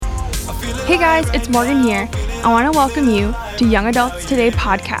Hey guys, it's Morgan here. I want to welcome you to Young Adults Today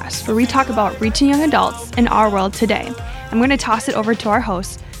podcast, where we talk about reaching young adults in our world today. I'm going to toss it over to our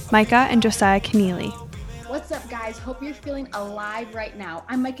hosts, Micah and Josiah Keneally. What's up, guys? Hope you're feeling alive right now.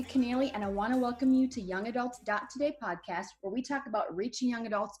 I'm Micah Keneally, and I want to welcome you to Young Adults Today podcast, where we talk about reaching young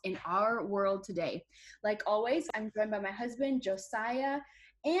adults in our world today. Like always, I'm joined by my husband, Josiah,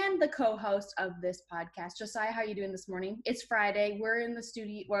 and the co-host of this podcast. Josiah, how are you doing this morning? It's Friday. We're in the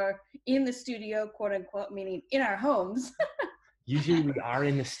studio, quote unquote, meaning in our homes. Usually we are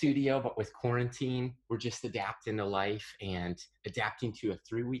in the studio, but with quarantine, we're just adapting to life and adapting to a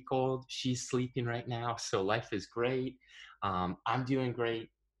 3-week-old. She's sleeping right now, so life is great. I'm doing great.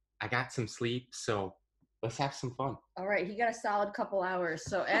 I got some sleep, so let's have some fun. All right, he got a solid couple hours,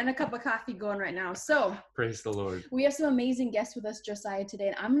 and a cup of coffee going right now. So praise the Lord. We have some amazing guests with us, Josiah, today,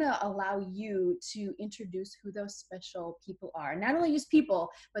 and I'm going to allow you to introduce who those special people are. Not only just people,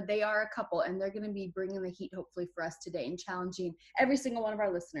 but they are a couple, and they're going to be bringing the heat, hopefully, for us today and challenging every single one of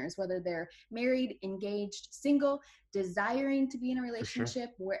our listeners, whether they're married, engaged, single, desiring to be in a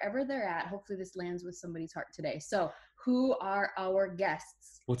relationship, wherever they're at. Hopefully this lands with somebody's heart today. So who are our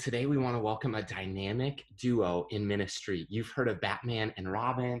guests? Well, today we want to welcome a dynamic duo in ministry. You've heard of Batman and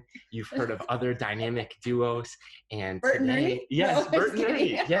Robin. You've heard of other dynamic duos. And Bert today, and Ernie? yes, No, Bert and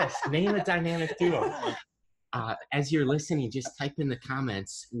Ernie. Yes, name a dynamic duo. As you're listening, just type in the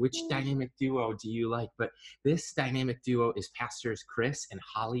comments, which dynamic duo do you like? But this dynamic duo is Pastors Chris and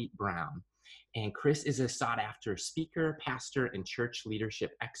Holly Brown. And Chris is a sought-after speaker, pastor, and church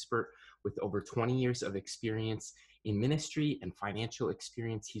leadership expert with over 20 years of experience in ministry and financial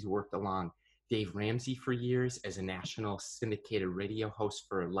experience. He's worked along Dave Ramsey for years as a national syndicated radio host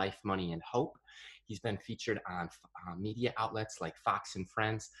for Life, Money, and Hope. He's been featured on media outlets like Fox and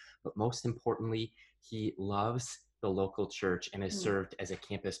Friends, but most importantly, he loves the local church and has served as a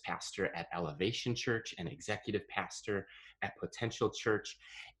campus pastor at Elevation Church and executive pastor at Potential Church.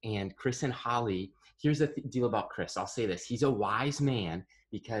 And Chris and Holly, here's the deal about Chris. I'll say this. He's a wise man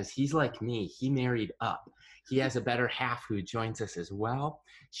because he's like me. He married up. He has a better half who joins us as well.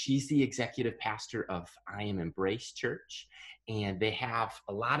 She's the executive pastor of I Am Embrace Church. And they have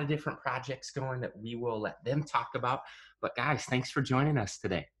a lot of different projects going that we will let them talk about. But guys, thanks for joining us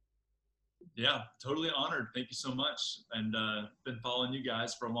today. Yeah, totally honored. Thank you so much. And been following you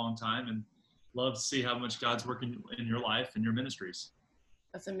guys for a long time and love to see how much God's working in your life and your ministries.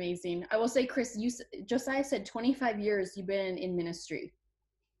 That's amazing. I will say, Chris, Josiah said 25 years you've been in ministry.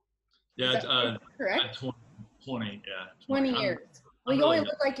 Yeah, correct? 20 years. Well, you only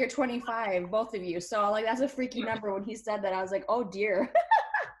look like you're 25, both of you. So that's a freaky number. When he said that, I was like, oh dear.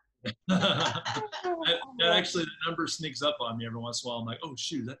 that actually, the number sneaks up on me every once in a while. I'm like, oh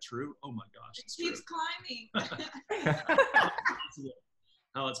shoot, is that true? Oh my gosh, it keeps climbing.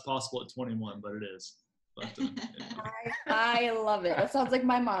 How it's possible at 21, but it is. But, I love it. That sounds like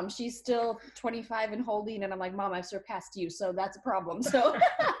my mom. She's still 25 and holding, and I'm like, Mom, I've surpassed you, so that's a problem. So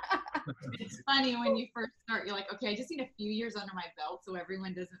it's funny when you first start, you're like, okay, I just need a few years under my belt so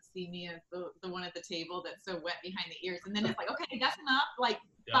everyone doesn't see me as the one at the table that's so wet behind the ears. And then it's like, okay, that's enough. Like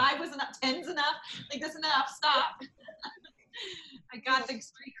 5 was enough, 10's enough. Like that's enough. Stop. I got the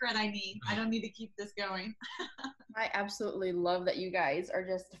street cred I need. I don't need to keep this going. I absolutely love that you guys are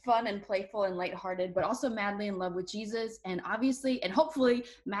just fun and playful and lighthearted, but also madly in love with Jesus and obviously and hopefully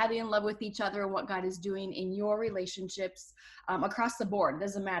madly in love with each other and what God is doing in your relationships across the board. It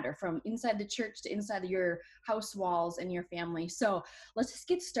doesn't matter, from inside the church to inside your house walls and your family. So let's just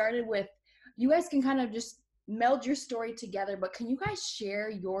get started with, you guys can kind of just meld your story together, but can you guys share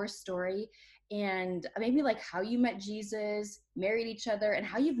your story and maybe like how you met Jesus, married each other, and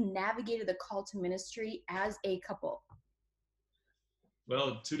how you've navigated the call to ministry as a couple?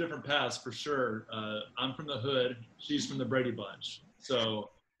 Well, 2 different paths for sure. I'm from the hood. She's from the Brady Bunch. So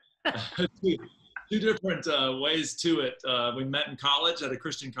 2 different ways to it. We met in college at a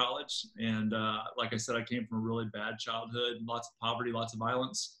Christian college. And like I said, I came from a really bad childhood, lots of poverty, lots of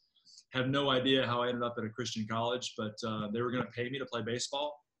violence. Have no idea how I ended up at a Christian college, but they were going to pay me to play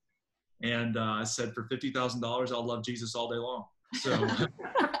baseball. And I said, for $50,000, I'll love Jesus all day long. So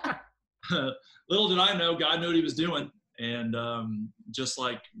little did I know, God knew what he was doing. And just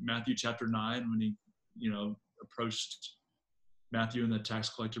like Matthew chapter 9, when he, approached Matthew in the tax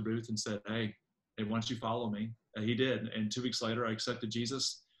collector booth and said, hey, why don't you follow me? He did. And 2 weeks later, I accepted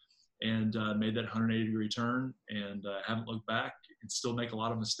Jesus and made that 180-degree turn and haven't looked back and still make a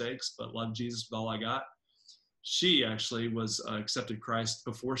lot of mistakes, but love Jesus with all I got. She actually was accepted Christ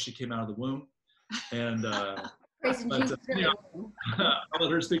before she came out of the womb. And I'll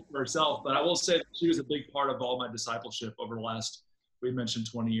let her speak for herself, but I will say that she was a big part of all my discipleship over the last we mentioned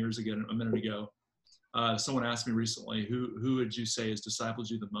 20 years ago, a minute ago. Someone asked me recently, who would you say has discipled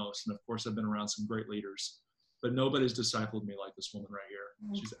you the most? And of course, I've been around some great leaders, but nobody's discipled me like this woman right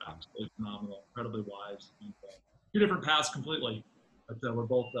here. She's absolutely phenomenal, incredibly wise. Two different paths completely, but we're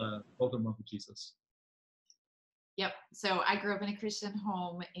both in love with Jesus. Yep. So I grew up in a Christian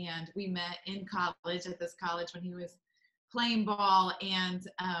home, and we met in college, at this college, when he was playing ball, and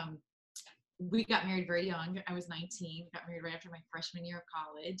we got married very young. I was 19, got married right after my freshman year of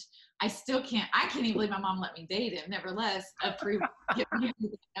college. I can't even believe my mom let me date him. Nevertheless, approved getting married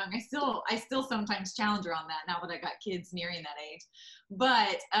young. I still sometimes challenge her on that now that I got kids nearing that age.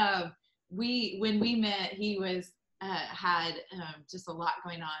 But when we met, he was had just a lot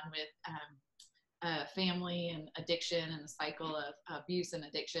going on with family and addiction and the cycle of abuse and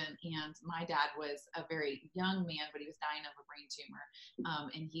addiction. And my dad was a very young man, but he was dying of a brain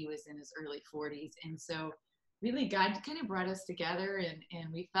tumor. And he was in his early 40s. And so really God kind of brought us together,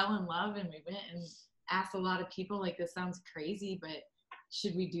 and we fell in love, and we went and asked a lot of people, like, this sounds crazy, but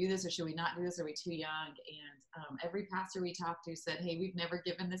should we do this or should we not do this? Are we too young? And every pastor we talked to said, hey, we've never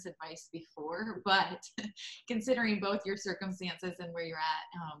given this advice before, but considering both your circumstances and where you're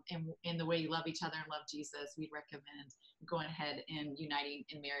at, and the way you love each other and love Jesus, we'd recommend going ahead and uniting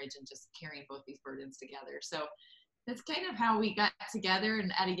in marriage and just carrying both these burdens together. So that's kind of how we got together,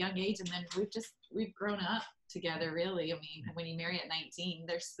 and at a young age, and then we've grown up together, really. I mean, when you marry at 19,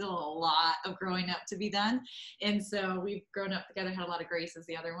 there's still a lot of growing up to be done. And so we've grown up together, had a lot of grace, as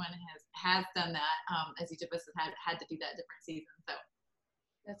the other one has done that, as each of us have had to do that different seasons. So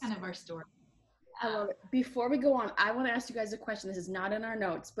that's kind of our story. I love it. Before we go on, I want to ask you guys a question. This is not in our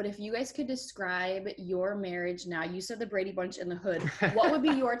notes, but if you guys could describe your marriage now, you said the Brady Bunch in the hood. What would be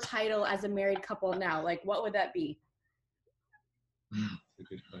your title as a married couple now? Like, what would that be? That's a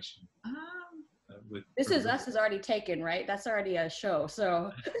good question. This Is Us is already taken, right? That's already a show.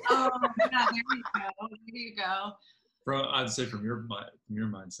 So. Oh, yeah, there you go. I'd say from your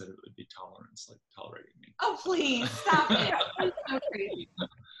mindset, it would be tolerance, like tolerating me. Oh, please stop it! It's so crazy.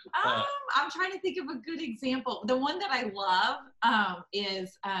 I'm trying to think of a good example. The one that I love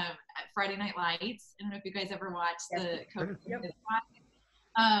is Friday Night Lights. I don't know if you guys ever watched the. Yep.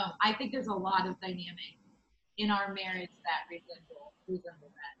 I think there's a lot of dynamic in our marriage that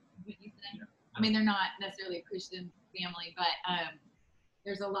resemble that. What you say? Yeah. I mean, they're not necessarily a Christian family, but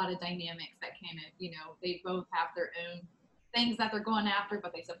there's a lot of dynamics that kind of, they both have their own things that they're going after,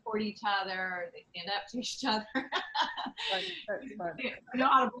 but they support each other, they stand up to each other. That's fun. They know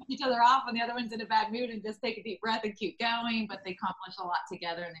how to pull each other off when the other one's in a bad mood, and just take a deep breath and keep going, but they accomplish a lot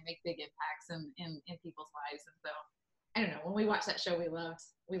together, and they make big impacts in people's lives. And so, I don't know, when we watched that show, we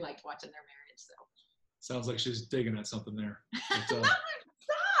liked watching their marriage. So sounds like she's digging at something there.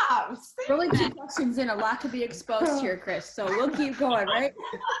 Stop! Really, 2 questions in, a lot could be exposed here, Chris. So we'll keep going, right?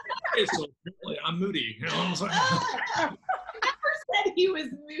 Okay, so I'm moody. I never said he was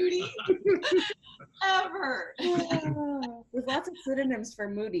moody. Ever. There's lots of synonyms for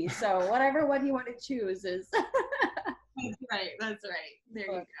moody, so whatever one you want to choose is. That's right. There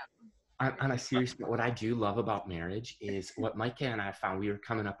you go. On a serious note, what I do love about marriage is what Micah and I found. We were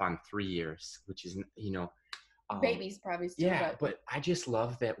coming up on 3 years, which is, babies probably still. Yeah, but I just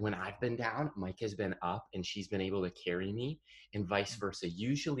love that when I've been down, Micah's been up, and she's been able to carry me, and vice versa.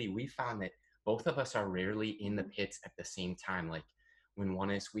 Usually we found that both of us are rarely in the pits at the same time. Like when one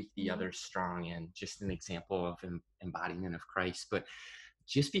is weak, the other's strong, and just an example of embodiment of Christ. But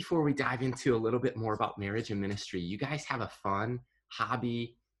just before we dive into a little bit more about marriage and ministry, you guys have a fun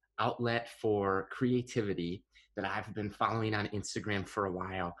hobby outlet for creativity that I've been following on Instagram for a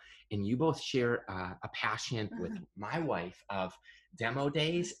while. And you both share a passion with my wife of demo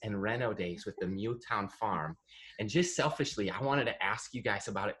days and reno days with the Muletown Farm. And just selfishly, I wanted to ask you guys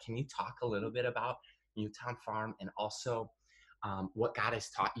about it. Can you talk a little bit about Muletown Farm, and also what God has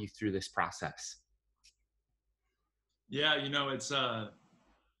taught you through this process? Yeah, it's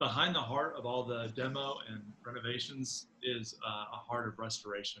behind the heart of all the demo and renovations is a heart of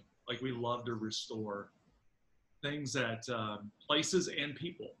restoration. Like, we love to restore things that places and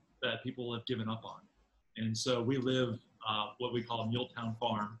people that people have given up on. And so we live what we call Muletown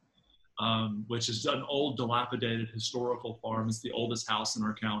Farm, which is an old dilapidated historical farm. It's the oldest house in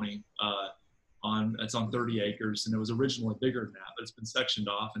our county. It's on 30 acres, and it was originally bigger than that, but it's been sectioned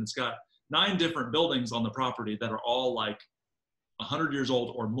off, and it's got 9 different buildings on the property that are all like 100 years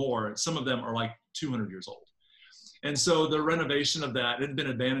old or more. Some of them are like 200 years old. And so the renovation of that, it had been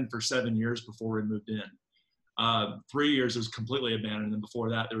abandoned for 7 years before we moved in. 3 years it was completely abandoned, and then before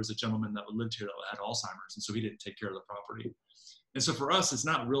that there was a gentleman that lived here that had Alzheimer's, and so he didn't take care of the property. And so for us, it's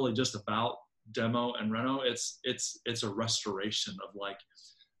not really just about demo and reno, it's a restoration of like,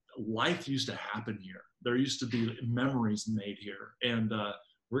 life used to happen here. There used to be memories made here, and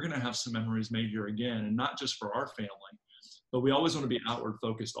we're going to have some memories made here again, and not just for our family, but we always want to be outward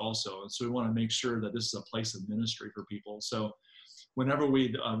focused also. And so we want to make sure that this is a place of ministry for people. So whenever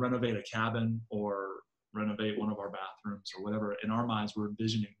we renovate a cabin or renovate one of our bathrooms or whatever, in our minds, we're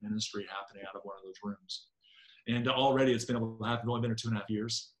envisioning ministry happening out of one of those rooms. And already it's been able to happen. We've only been here 2.5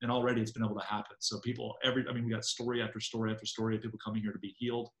 years, and already it's been able to happen. So people, we got story after story after story of people coming here to be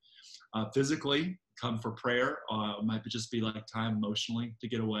healed. Physically, come for prayer. Might just be like time emotionally to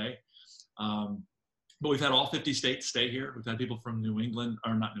get away. But we've had all 50 states stay here. We've had people from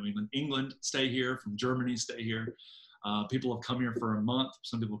England stay here, from Germany stay here. People have come here for a month.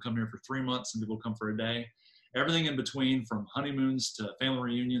 Some people come here for 3 months. Some people come for a day. Everything in between, from honeymoons to family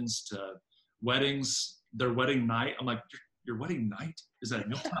reunions to weddings, their wedding night. I'm like, your wedding night? Is that a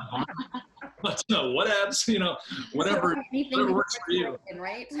mealtime bar? But whatevs, whatever works for you.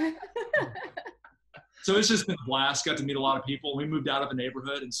 Right? So it's just been a blast. Got to meet a lot of people. We moved out of a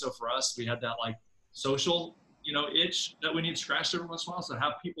neighborhood, and so for us, we had that like social, itch that we need scratched every once in a while. So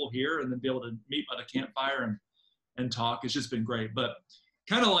have people here and then be able to meet by the campfire and talk. It's just been great. But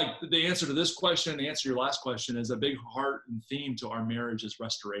kind of like the answer to this question, the answer to your last question, is a big heart and theme to our marriage is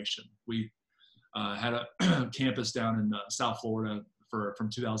restoration. We had a campus down in South Florida from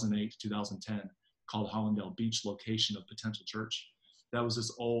 2008 to 2010 called Hollandale Beach Location of Potential Church. That was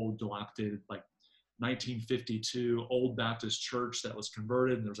this old, dilapidated, like 1952 old Baptist church that was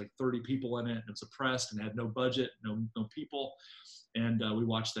converted, and there was like 30 people in it, and it was oppressed and had no budget, no people. And we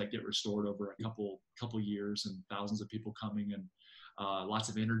watched that get restored over a couple years, and thousands of people coming, and lots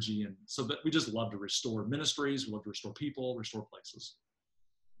of energy. And so that we just love to restore ministries, we love to restore people, restore places.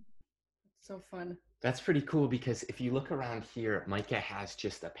 So fun. That's pretty cool, because if you look around here, Micah has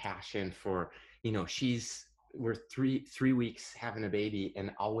just a passion for, we're three weeks having a baby,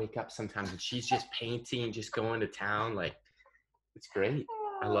 and I'll wake up sometimes and she's just painting, just going to town. Like, it's great.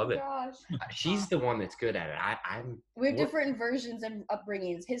 I love it. Gosh. She's the one that's good at it. We have different versions and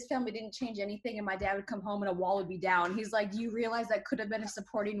upbringings. His family didn't change anything, and my dad would come home and a wall would be down. He's like, "You realize that could have been a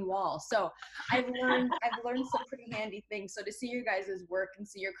supporting wall." So I've learned some pretty handy things. So to see your guys' work and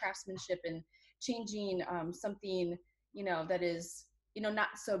see your craftsmanship and changing something, that is, not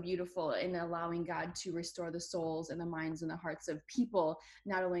so beautiful, and allowing God to restore the souls and the minds and the hearts of people,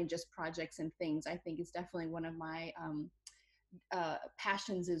 not only just projects and things, I think is definitely one of my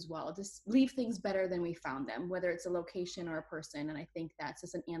passions as well. Just leave things better than we found them, whether it's a location or a person. And I think that's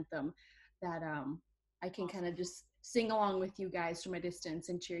just an anthem that I can kind of just sing along with you guys from a distance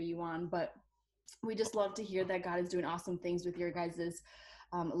and cheer you on. But we just love to hear that God is doing awesome things with your guys'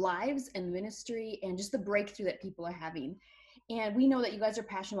 lives and ministry, and just the breakthrough that people are having. And we know that you guys are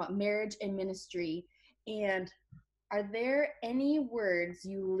passionate about marriage and ministry. And are there any words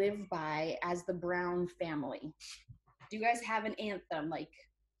you live by as the Brown family? Do you guys have an anthem,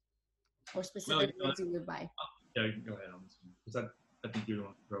 or specific words you live by? Yeah, go ahead on this one, because I think you're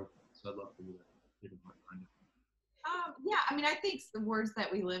going to throw, so I'd love for you to give a find it. Yeah, I think the words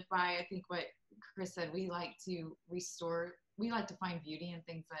that we live by, I think what Chris said, we like to restore, we like to find beauty in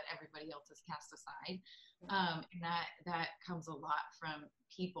things that everybody else has cast aside. And that comes a lot from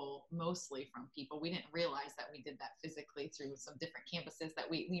people, mostly from people. We didn't realize that we did that physically through some different campuses that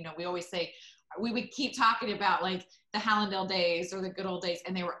we always say, we would keep talking about like the Hallandale days or the good old days.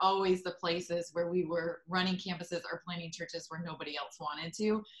 And they were always the places where we were running campuses or planning churches where nobody else wanted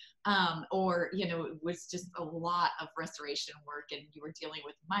to. Or, it was just a lot of restoration work, and you were dealing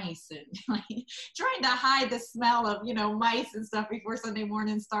with mice and like trying to hide the smell of, mice and stuff before Sunday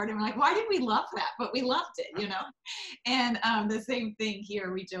morning started. We're like, why did we love that? But we loved it, And the same thing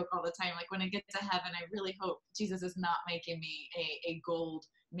here, we joke all the time, like when I get to heaven, I really hope Jesus is not making me a gold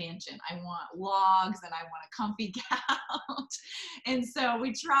mansion. I want logs and I want a comfy couch. And so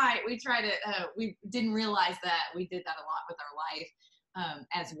we didn't realize that we did that a lot with our life.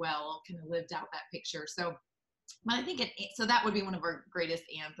 As well, kind of lived out that picture. So, but I think so that would be one of our greatest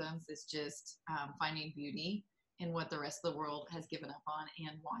anthems, is just finding beauty in what the rest of the world has given up on,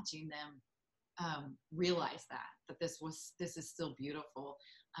 and watching them realize that this is still beautiful.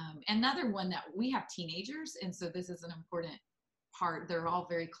 Another one, that we have teenagers, and so this is an important part. They're all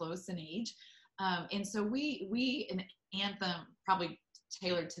very close in age, and so we an anthem probably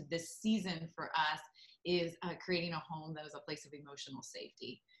tailored to this season for us is creating a home that is a place of emotional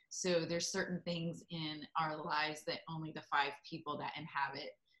safety. So there's certain things in our lives that only the 5 people that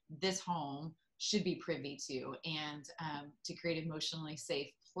inhabit this home should be privy to. And to create an emotionally safe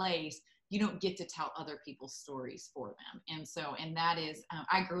place, you don't get to tell other people's stories for them. And that is,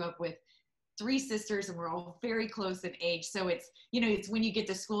 I grew up with 3 sisters and we're all very close in age. So it's, it's when you get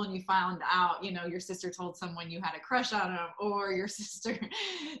to school and you found out, your sister told someone you had a crush on them, or your sister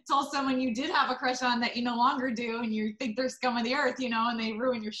told someone you did have a crush on that you no longer do, and you think they're scum of the earth, and they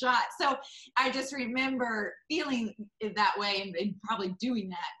ruin your shot. So I just remember feeling that way and probably doing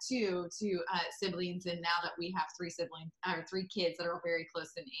that too to siblings. And now that we have 3 siblings, or 3 kids that are very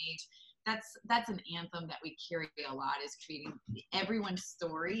close in age, that's an anthem that we carry a lot, is creating everyone's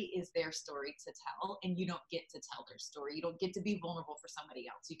story is their story to tell, and you don't get to tell their story. You don't get to be vulnerable for somebody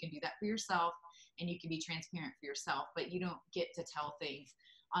else. You can do that for yourself, and you can be transparent for yourself, but you don't get to tell things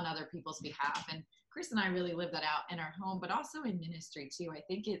on other people's behalf. And Chris and I really live that out in our home, but also in ministry too. I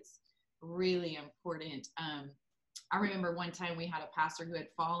think it's really important. I remember one time we had a pastor who had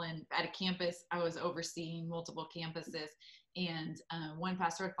fallen at a campus. I was overseeing multiple campuses, and one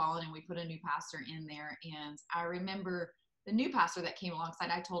pastor had fallen, and we put a new pastor in there. And I remember the new pastor that came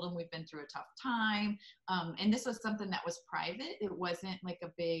alongside, I told him we've been through a tough time. And this was something that was private. It wasn't like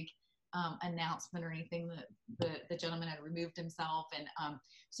a big announcement or anything. That the gentleman had removed himself. And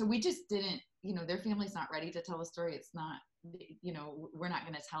so we just didn't, their family's not ready to tell the story. It's not, we're not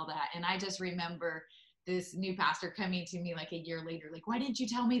going to tell that. And I just remember this new pastor coming to me like a year later, like, why didn't you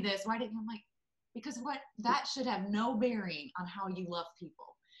tell me this? I'm like, because that should have no bearing on how you love people.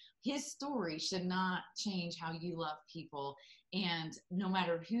 His story should not change how you love people. And no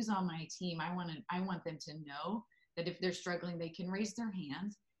matter who's on my team, I want them to know that if they're struggling, they can raise their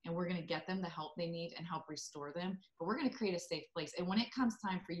hand, and we're going to get them the help they need and help restore them. But we're going to create a safe place. And when it comes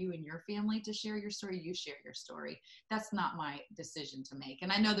time for you and your family to share your story, you share your story. That's not my decision to make.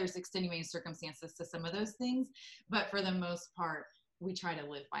 And I know there's extenuating circumstances to some of those things, but for the most part, we try to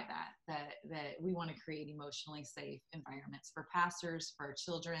live by that we want to create emotionally safe environments for pastors, for our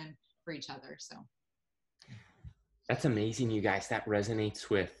children, for each other. So that's amazing, you guys. That resonates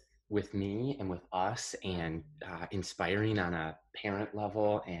with me and with us, and inspiring on a parent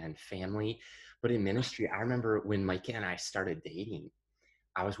level and family. But in ministry, I remember when Micah and I started dating,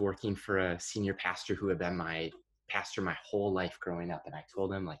 I was working for a senior pastor who had been my pastor my whole life growing up. And I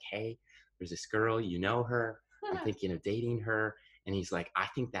told him, like, hey, there's this girl, her, I'm thinking of dating her. And he's like, I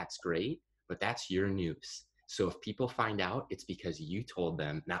think that's great, but that's your news. So if people find out, it's because you told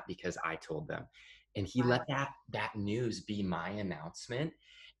them, not because I told them. And he let that news be my announcement.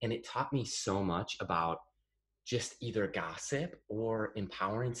 And it taught me so much about just either gossip or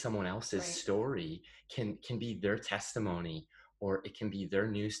empowering someone else's story can be their testimony, or it can be their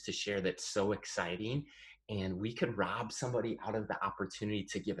news to share that's so exciting. And we could rob somebody out of the opportunity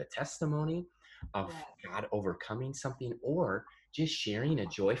to give a testimony of God overcoming something, or just sharing a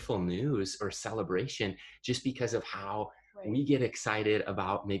joyful news or celebration just because of how we get excited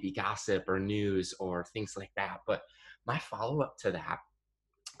about maybe gossip or news or things like that. But my follow-up to that,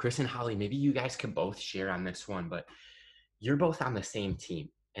 Chris and Holly, maybe you guys could both share on this one, but you're both on the same team,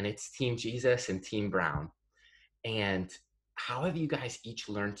 and it's Team Jesus and Team Brown. And how have you guys each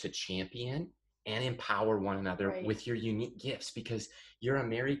learned to champion and empower one another with your unique gifts? Because you're a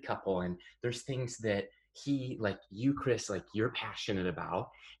married couple, and there's things that he, like you, Chris, like you're passionate about,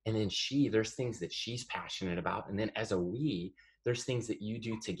 and then there's things that she's passionate about, and then as a there's things that you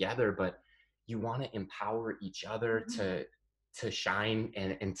do together, but you want to empower each other to shine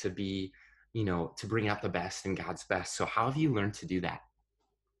and to be, to bring out the best in God's best. So how have you learned to do that?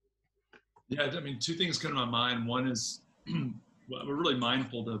 Yeah, I mean, 2 things come to my mind. One is we're really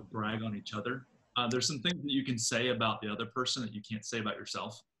mindful to brag on each other. There's some things that you can say about the other person that you can't say about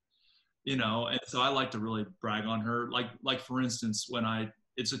yourself, and so I like to really brag on her. Like for instance, when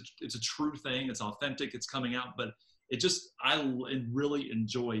it's a true thing, it's authentic, it's coming out, but I really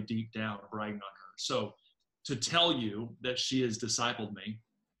enjoy deep down bragging on her. So to tell you that she has discipled me,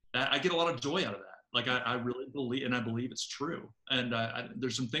 I get a lot of joy out of that. Like I really believe, and I believe it's true. And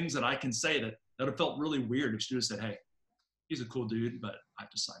there's some things that I can say that have felt really weird if she just said, hey, he's a cool dude, but I've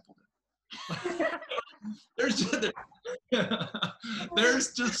discipled him. There's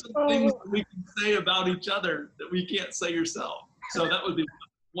just some things that we can say about each other that we can't say yourself. So that would be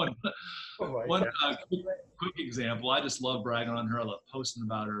one quick example. I just love bragging on her. I love posting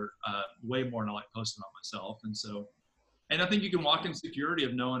about her way more than I like posting on myself. And I think you can walk in security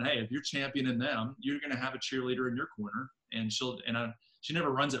of knowing, hey, if you're championing them, you're going to have a cheerleader in your corner, and she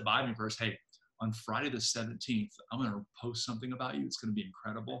never runs it by me first. Hey, on Friday the 17th, I'm going to post something about you. It's going to be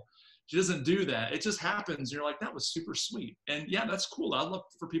incredible. She doesn't do that. It just happens. You're like, that was super sweet. And yeah, that's cool. I love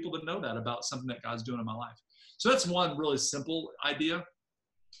for people to know that about something that God's doing in my life. So that's one really simple idea.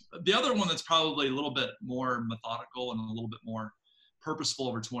 The other one that's probably a little bit more methodical and a little bit more purposeful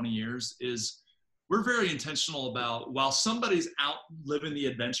over 20 years is we're very intentional about, while somebody's out living the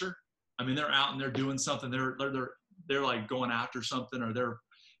adventure, I mean, they're out and they're doing something. They're like going after something, or they're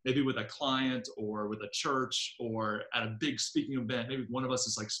maybe with a client or with a church or at a big speaking event. Maybe one of us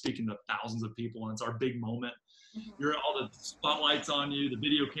is like speaking to thousands of people and it's our big moment. You're all the spotlights on you, the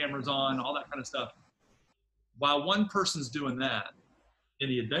video cameras on, all that kind of stuff. While one person's doing that in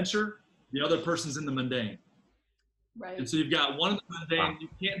the adventure, the other person's in the mundane. Right. And so you've got one in the mundane. You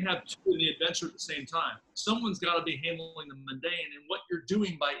can't have two in the adventure at the same time. Someone's got to be handling the mundane. And what you're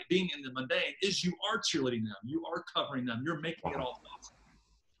doing by being in the mundane is you are cheerleading them. You are covering them. You're making it all possible.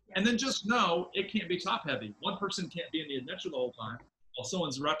 And then just know it can't be top heavy. One person can't be in the adventure the whole time while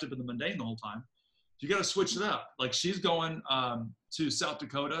someone's wrapped up in the mundane the whole time. You got to switch it up. Like she's going to South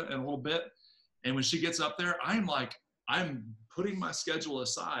Dakota in a little bit. And when she gets up there, I'm putting my schedule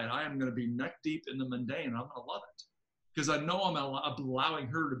aside. I am going to be neck deep in the mundane and I'm going to love it. Because I know I'm allowing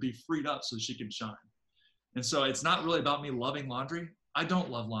her to be freed up so she can shine. And so it's not really about me loving laundry. I don't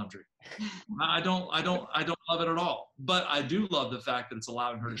love laundry. I don't love it at all. But I do love the fact that it's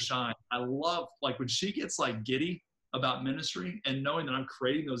allowing her to shine. I love like when she gets like giddy about ministry and knowing that I'm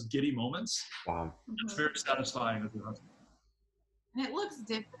creating those giddy moments. Wow. It's very satisfying as a husband. And it looks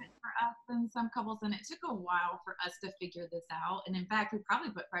different for us than some couples, and it took a while for us to figure this out. And in fact, we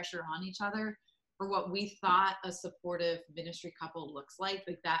probably put pressure on each other for what we thought a supportive ministry couple looks like.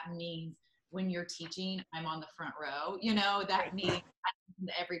 Like that means when you're teaching, I'm on the front row. You know, that means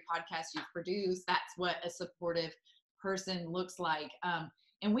every podcast you've produced, that's what a supportive person looks like.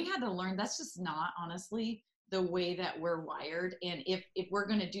 And we had to learn that's just not honestly the way that we're wired. And if we're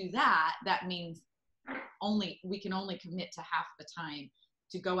going to do that, that means we can only commit to half the time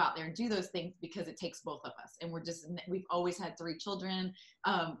to go out there and do those things because it takes both of us. And we've always had 3 children,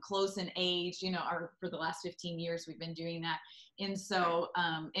 close in age, you know, for the last 15 years, we've been doing that. And so,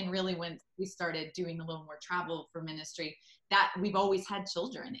 and really when we started doing a little more travel for ministry, that we've always had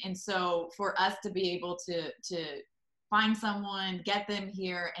children. And so for us to be able to find someone, get them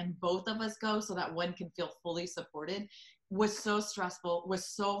here, and both of us go so that one can feel fully supported was so stressful, was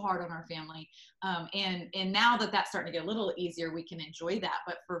so hard on our family. And now that that's starting to get a little easier, we can enjoy that.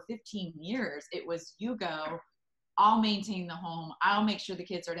 But for 15 years, it was you go, I'll maintain the home. I'll make sure the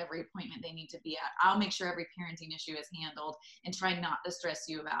kids are at every appointment they need to be at. I'll make sure every parenting issue is handled and try not to stress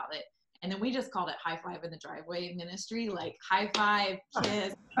you about it. And then we just called it high five in the driveway ministry, like high five,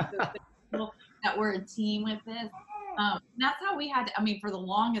 kiss, that we're a team with this. That's how we had to, I mean, for the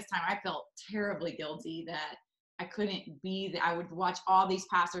longest time, I felt terribly guilty that I couldn't I would watch all these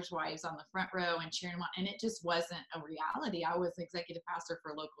pastors' wives on the front row and cheering them on, and it just wasn't a reality. I was executive pastor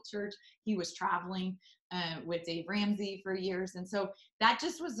for a local church. He was traveling with Dave Ramsey for years. And so that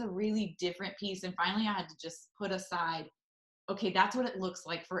just was a really different piece. And finally, I had to just put aside, okay, that's what it looks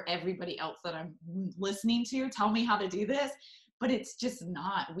like for everybody else that I'm listening to. Tell me how to do this. But it's just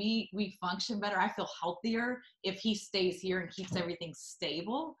not. We function better. I feel healthier if he stays here and keeps everything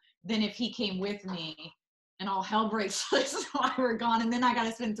stable than if he came with me and all hell breaks loose while we're gone. And then I got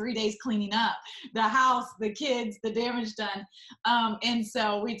to spend 3 days cleaning up the house, the kids, the damage done. And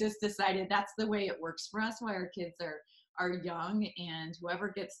so we just decided that's the way it works for us while our kids are young, and whoever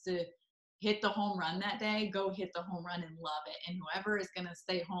gets to hit the home run that day, go hit the home run and love it. And whoever is going to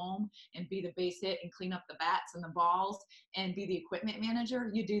stay home and be the base hit and clean up the bats and the balls and be the equipment manager,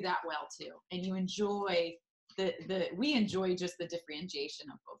 you do that well too. And you enjoy we enjoy just the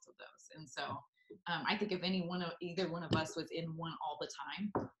differentiation of both of those. And so I think if either one of us was in one all the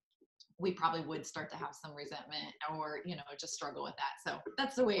time, we probably would start to have some resentment or, just struggle with that. So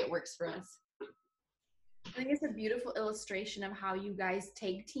that's the way it works for us. I think it's a beautiful illustration of how you guys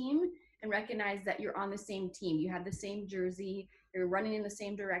tag team and recognize that you're on the same team. You have the same jersey, you're running in the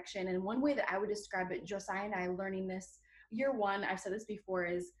same direction. And one way that I would describe it, Josiah and I learning this, year 1, I've said this before,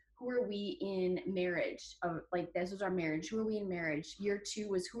 is who are we in marriage? This was our marriage. Who are we in marriage? Year 2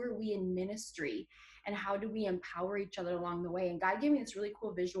 was who are we in ministry? And how do we empower each other along the way? And God gave me this really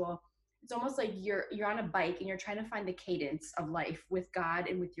cool visual. It's almost like you're on a bike and you're trying to find the cadence of life with God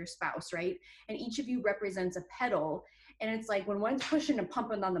and with your spouse, right? And each of you represents a pedal. And it's like when one's pushing and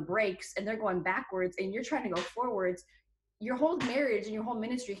pumping on the brakes and they're going backwards and you're trying to go forwards, your whole marriage and your whole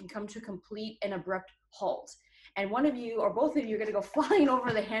ministry can come to a complete and abrupt halt. And one of you or both of you are going to go flying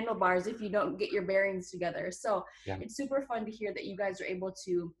over the handlebars if you don't get your bearings together. So It's super fun to hear that you guys are able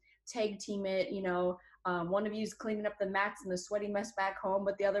to tag team it. One of you is cleaning up the mats and the sweaty mess back home,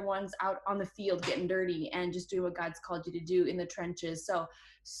 but the other one's out on the field getting dirty and just doing what God's called you to do in the trenches.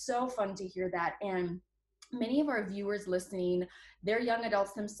 So fun to hear that. And many of our viewers listening, they're young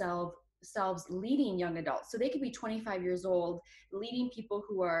adults themselves leading young adults. So they could be 25 years old, leading people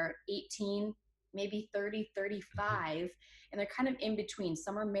who are 18, maybe 30, 35, and they're kind of in between.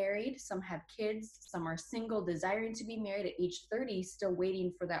 Some are married, some have kids, some are single, desiring to be married at age 30, still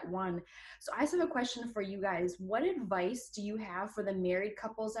waiting for that one. So I just have a question for you guys. What advice do you have for the married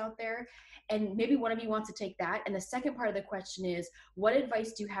couples out there? And maybe one of you wants to take that. And the second part of the question is, what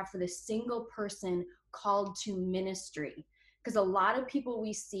advice do you have for the single person called to ministry? Because a lot of people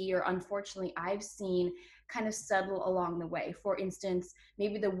we see, or unfortunately I've seen, kind of settle along the way. For instance,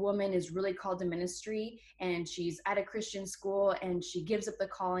 maybe the woman is really called to ministry and she's at a Christian school and she gives up the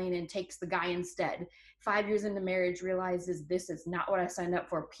calling and takes the guy instead. 5 years into marriage, realizes this is not what I signed up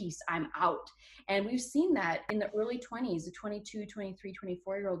for. Peace, I'm out. And we've seen that in the early 20s, the 22, 23,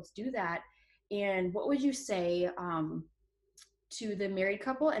 24-year-olds do that. And what would you say to the married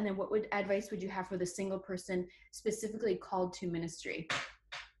couple? And then what advice would you have for the single person specifically called to ministry?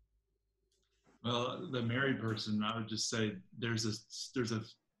 Well, the married person, I would just say there's a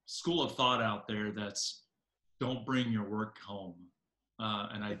school of thought out there that's don't bring your work home.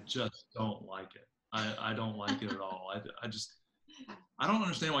 And I just don't like it. I don't like it at all. I don't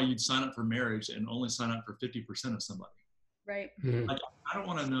understand why you'd sign up for marriage and only sign up for 50% of somebody. Right. Like, I don't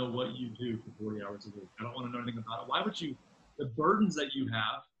want to know what you do for 40 hours a week. I don't want to know anything about it. Why would you, the burdens that you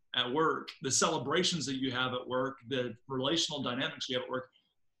have at work, the celebrations that you have at work, the relational dynamics you have at work,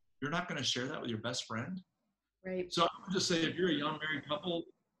 you're not going to share that with your best friend. Right. So I would just say, if you're a young married couple,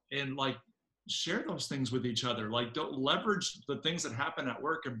 and like, share those things with each other. Like, don't leverage the things that happen at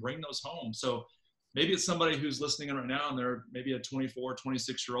work and bring those home. So maybe it's somebody who's listening in right now and they're maybe a 24,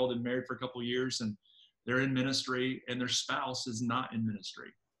 26-year-old and married for a couple of years and they're in ministry and their spouse is not in ministry.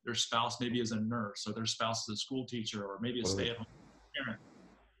 Their spouse maybe is a nurse, or their spouse is a school teacher, or maybe a stay-at-home parent.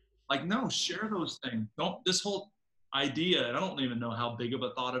 Like, no, share those things. Don't, this whole idea, and I don't even know how big of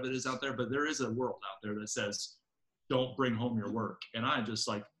a thought of it is out there, but there is a world out there that says, don't bring home your work. And I just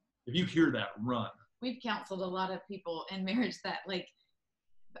like, if you hear that, run. We've counseled a lot of people in marriage that, like,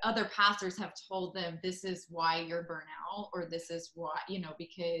 other pastors have told them, this is why you're burnout, or this is why,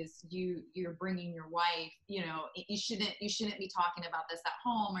 because you're bringing your wife, you shouldn't be talking about this at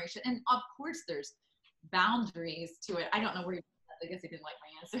home, or you should. And of course there's boundaries to it. I don't know where I guess he didn't like my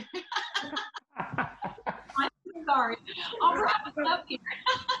answer. I'm sorry. I'll wrap it up here.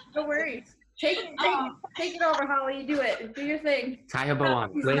 No worries. Take it over, Holly. You do it. Do your thing. Tie a bow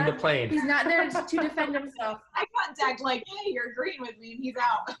on. Land the plane. He's not there to defend himself. Eye contact, like, hey, you're agreeing with me, and he's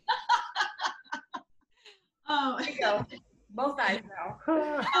out. There you go. Both eyes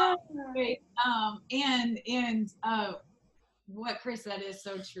now. Great. What Chris said is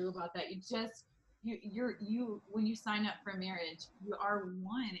so true about that. You when you sign up for marriage, you are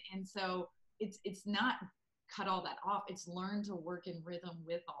one, and so it's not cut all that off. It's learn to work in rhythm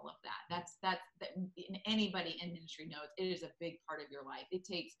with all of that. That's anybody in ministry knows it is a big part of your life. It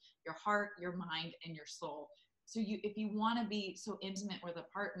takes your heart, your mind, and your soul. So if you want to be so intimate with a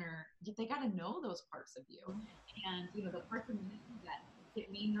partner, they got to know those parts of you. And the parts of ministry that get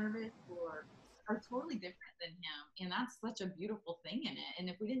me nervous or are totally different than him. And that's such a beautiful thing in it. And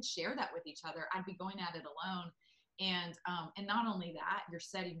if we didn't share that with each other, I'd be going at it alone. And not only that, you're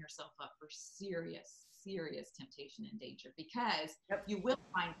setting yourself up for serious temptation and danger, because you will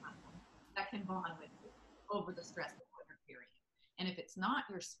find someone that can bond with you over the stress of what you're carrying. And if it's not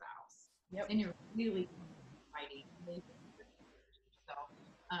your spouse, then you're really fighting.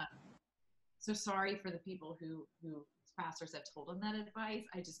 So sorry for the people who pastors have told them that advice.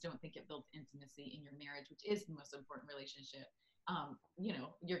 I just don't think it builds intimacy in your marriage, which is the most important relationship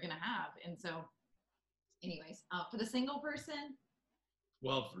you're gonna have. And so anyways, for the single person,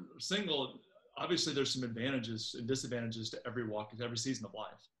 well, for single, obviously there's some advantages and disadvantages to every walk, every season of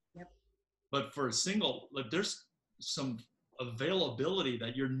life. Yep. But for a single, like, there's some availability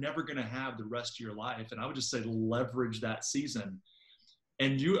that you're never going to have the rest of your life. And I would just say leverage that season.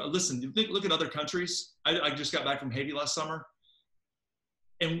 And you listen, look at other countries. I just got back from Haiti last summer.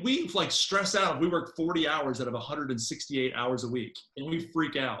 And we like stress out. We work 40 hours out of 168 hours a week. And we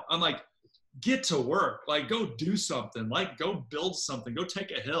freak out. I'm like, get to work. Like, go do something. Like, go build something. Go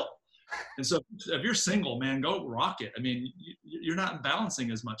take a hill. And so if you're single, man, go rock it. I mean, you're not balancing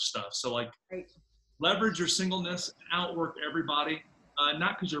as much stuff. So like, leverage your singleness, outwork everybody,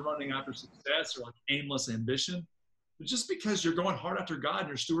 not because you're running after success or like aimless ambition, but just because you're going hard after God and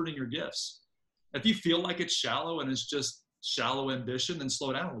you're stewarding your gifts. If you feel like it's shallow and it's just shallow ambition, then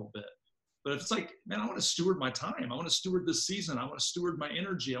slow down a little bit. But if it's like, man, I want to steward my time. I want to steward this season. I want to steward my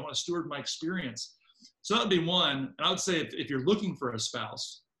energy. I want to steward my experience. So that would be one. And I would say if you're looking for a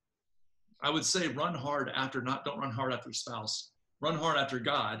spouse, I would say don't run hard after a spouse. Run hard after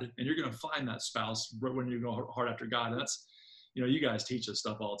God, and you're going to find that spouse when you go hard after God. And you know, you guys teach this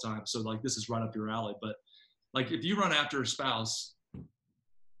stuff all the time. So like, this is right up your alley. But like, if you run after a spouse,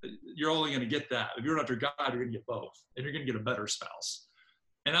 you're only going to get that. If you run after God, you're going to get both, and you're going to get a better spouse.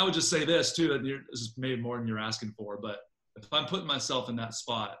 And I would just say this too, and this is maybe more than you're asking for, but if I'm putting myself in that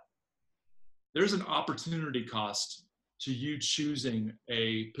spot, there's an opportunity cost to you choosing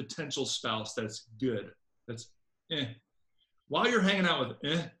a potential spouse that's good, that's while you're hanging out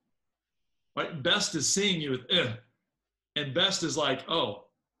with right? Best is seeing you with and best is like, oh,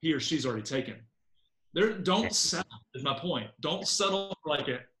 he or she's already taken. Don't settle, is my point. Don't settle for like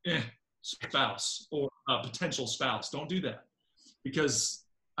a spouse or a potential spouse. Don't do that. Because,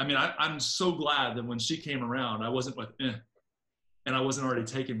 I mean, I'm so glad that when she came around, I wasn't with and I wasn't already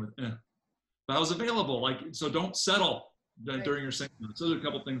taken with but I was available. Like, so don't settle during your singleness. Those are a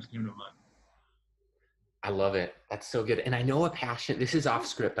couple things that came to mind. I love it. That's so good. And I know a passion, this is off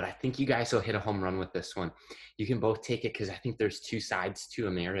script, but I think you guys will hit a home run with this one. You can both take it because I think there's two sides to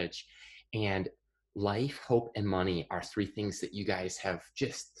a marriage. And life, hope, and money are three things that you guys have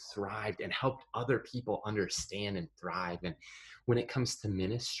just thrived and helped other people understand and thrive. And when it comes to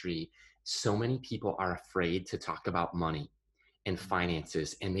ministry, so many people are afraid to talk about money and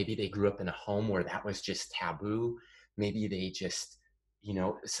finances. And maybe they grew up in a home where that was just taboo. Maybe they just, you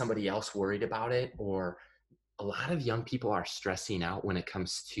know, somebody else worried about it, or a lot of young people are stressing out when it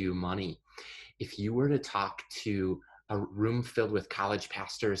comes to money. If you were to talk to a room filled with college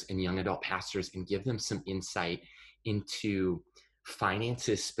pastors and young adult pastors and give them some insight into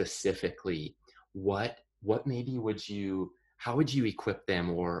finances specifically, what maybe how would you equip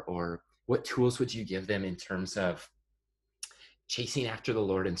them, or what tools would you give them in terms of chasing after the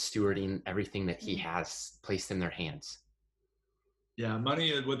Lord and stewarding everything that he has placed in their hands? Yeah,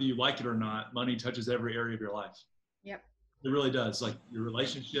 money, whether you like it or not, money touches every area of your life. Yep. It really does. Like your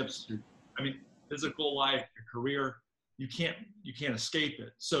relationships, physical life, your career, you can't escape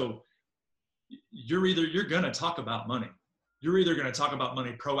it. So you're going to talk about money. You're either going to talk about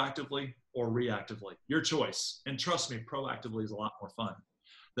money proactively or reactively. Your choice. And trust me, proactively is a lot more fun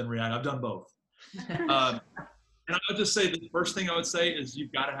than react. I've done both. And I would just say the first thing I would say is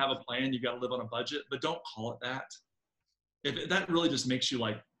you've got to have a plan. You've got to live on a budget, but don't call it that. If that really just makes you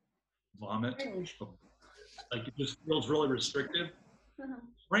like vomit, like it just feels really restrictive,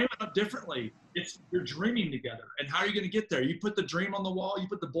 frame it up differently. You're dreaming together. And how are you going to get there? You put the dream on the wall, you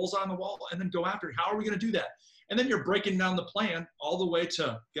put the bullseye on the wall, and then go after it. How are we going to do that? And then you're breaking down the plan all the way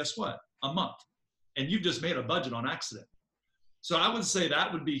to, guess what? A month. And you've just made a budget on accident. So I would say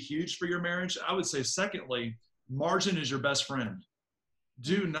that would be huge for your marriage. I would say, secondly, margin is your best friend.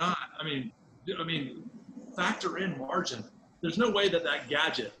 Do not, factor in margin. There's no way that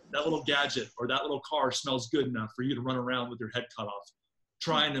little gadget or that little car smells good enough for you to run around with your head cut off,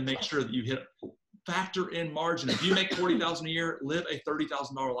 trying to make sure that you hit it. Factor in margin. If you make $40,000 a year, live a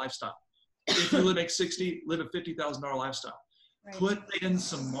 $30,000 lifestyle. If you make 60, live a $50,000 lifestyle. Right. Put in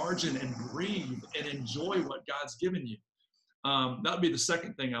some margin and breathe and enjoy what God's given you. That would be the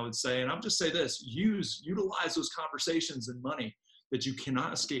second thing I would say. And I'll just say this, utilize those conversations and money that you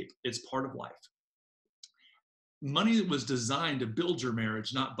cannot escape. It's part of life. Money was designed to build your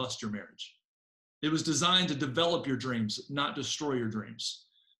marriage, not bust your marriage. It was designed to develop your dreams, not destroy your dreams.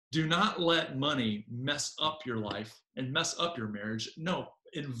 Do not let money mess up your life and mess up your marriage. No,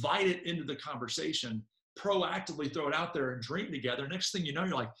 invite it into the conversation, proactively throw it out there and dream together. Next thing you know,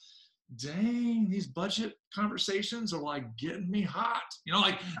 you're like, dang, these budget conversations are like getting me hot. You know,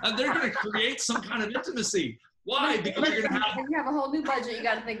 like they're going to create some kind of intimacy. Why? Because you're going to have a whole new budget you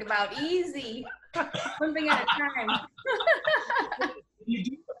got to think about. Easy. One thing at a time. If you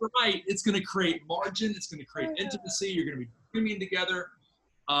do it right, it's going to create margin. It's going to create intimacy. You're going to be dreaming together.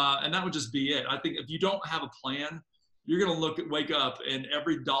 And that would just be it. I think if you don't have a plan, you're going to wake up and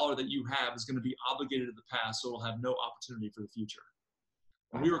every dollar that you have is going to be obligated to the past. So it'll have no opportunity for the future.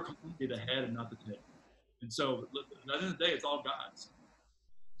 And we were called to be the head and not the tail. And so at the end of the day, it's all God's.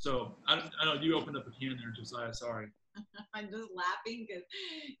 So I know you opened up a can there, Josiah. Sorry. I'm just laughing because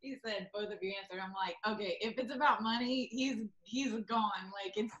he said both of you answered. I'm like, okay, if it's about money, he's gone.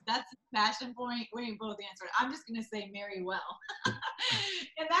 Like that's his passion point. We ain't both answered. I'm just gonna say marry well,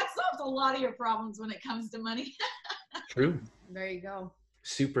 and that solves a lot of your problems when it comes to money. True. There you go.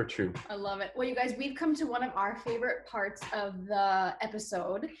 Super true. I love it. Well, you guys, we've come to one of our favorite parts of the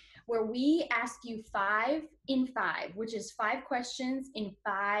episode where we ask you 5 in 5, which is 5 questions in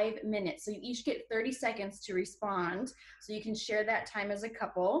 5 minutes. So you each get 30 seconds to respond. So you can share that time as a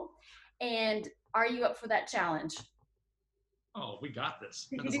couple. And are you up for that challenge? Oh, we got this.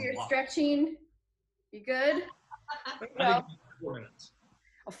 Did you do your stretching? You good? I think 4 minutes.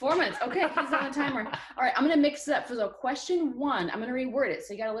 4 minutes. Okay, he's on the timer. All right, I'm going to mix it up. For the question 1, I'm going to reword it,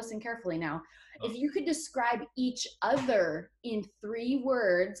 so you got to listen carefully now. If you could describe each other in 3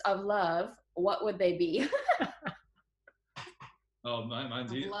 words of love, what would they be? Oh,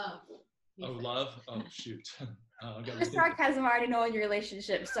 mine's easy. Love. Oh, love. Oh, shoot. The sarcasm, I already know in your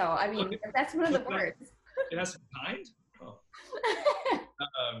relationship. So, I mean, Okay. that's one of the words. It has to be kind. Oh.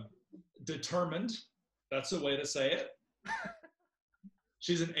 Determined. That's a way to say it.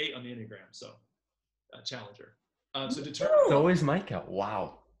 She's an 8 on the Enneagram, so challenger. So determined. So is Micah.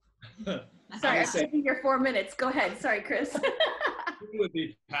 Wow. Sorry, I'm taking your 4 minutes. Go ahead. Sorry, Chris. It would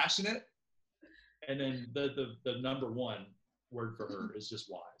be passionate, and then the number 1 word for her is just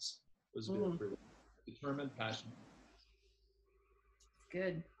wise. It was really determined, passionate.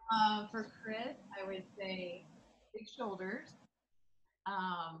 Good. For Chris, I would say big shoulders.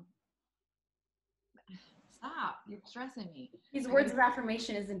 Stop! You're stressing me. He's words of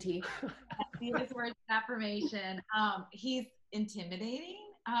affirmation, isn't he? He has words of affirmation. He's intimidating.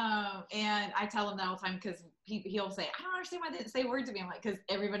 And I tell him that all the time because he'll say, I don't understand why they didn't say words to me. I'm like, because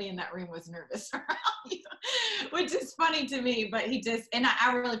everybody in that room was nervous around you, which is funny to me. But he just, and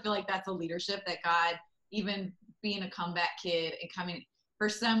I really feel like that's a leadership that God, even being a comeback kid and coming, for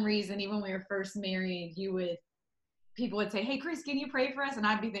some reason, even when we were first married, people would say, hey, Chris, can you pray for us? And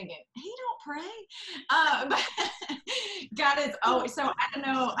I'd be thinking, he don't pray. But God is always, so I don't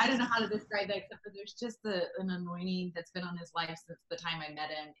know how to describe that, except for there's just an anointing that's been on his life since the time I met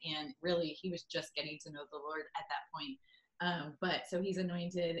him. And really, he was just getting to know the Lord at that point. But so he's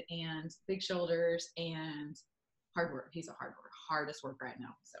anointed and big shoulders and hard work. He's a hardest worker right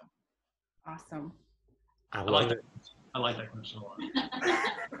now. So Awesome. I like it. I like that question a lot.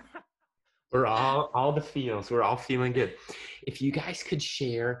 We're all the feels. We're all feeling good. If you guys could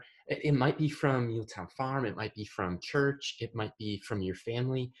share, it might be from Muletown Farm. It might be from church. It might be from your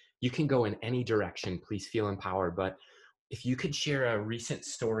family. You can go in any direction. Please feel empowered. But if you could share a recent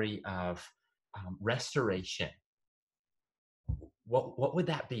story of restoration, what would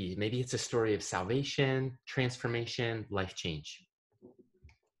that be? Maybe it's a story of salvation, transformation, life change.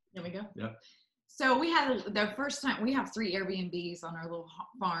 There we go. Yep. So we had the first time, we have 3 Airbnbs on our little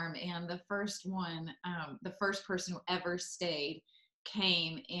farm, and the first one, the first person who ever stayed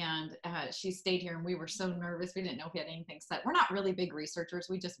came, and she stayed here, and we were so nervous. We didn't know if we had anything set. We're not really big researchers.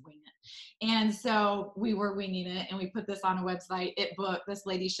 We just wing it. And so we were winging it, and we put this on a website. It booked. This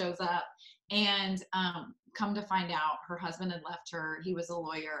lady shows up, and come to find out, her husband had left her. He was a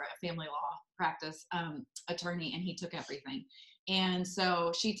lawyer, a family law practice attorney, and he took everything. And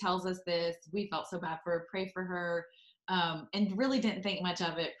so she tells us this. We felt so bad for her, prayed for her, and really didn't think much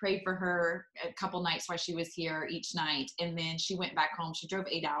of it. Prayed for her a couple nights while she was here each night. And then she went back home. She drove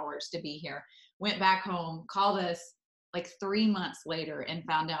 8 hours to be here, went back home, called us like 3 months later and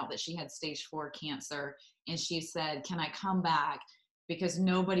found out that she had stage 4 cancer. And she said, can I come back? Because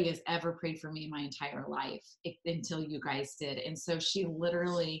nobody has ever prayed for me in my entire life until you guys did. And so she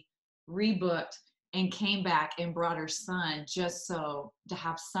literally rebooked and came back and brought her son just so to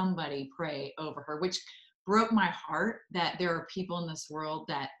have somebody pray over her, which broke my heart that there are people in this world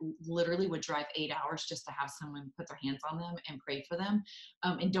that literally would drive 8 hours just to have someone put their hands on them and pray for them,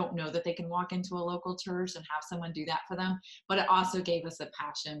 and don't know that they can walk into a local church and have someone do that for them. But it also gave us a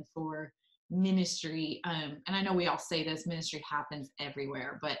passion for ministry. And I know we all say this, ministry happens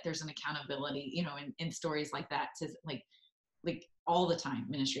everywhere, but there's an accountability, in stories like that, to like all the time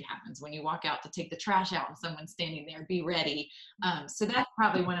ministry happens. When you walk out to take the trash out and someone's standing there, be ready. So that's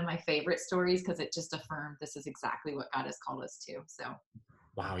probably one of my favorite stories because it just affirmed this is exactly what God has called us to. So.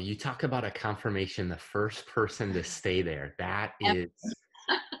 Wow. You talk about a confirmation, the first person to stay there. That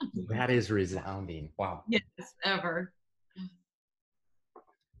is resounding. Wow. Yes, ever.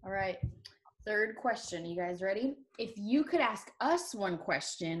 All right. 3rd question. You guys ready? If you could ask us one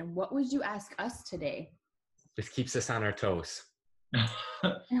question, what would you ask us today? This keeps us on our toes.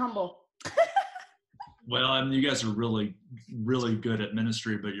 And humble. Well, you guys are really, really good at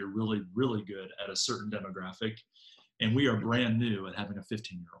ministry, but you're really, really good at a certain demographic. And we are brand new at having a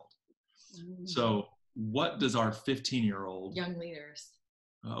 15-year-old. So what does our 15-year-old... Young leaders.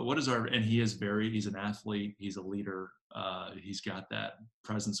 And he's an athlete. He's a leader. He's got that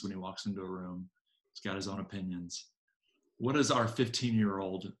presence when he walks into a room. He's got his own opinions. What does our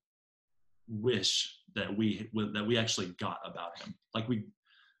 15-year-old wish that we actually got about him? Like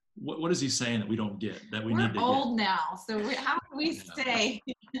what is he saying that we don't get, that we need to get? We're old now, so how do we stay?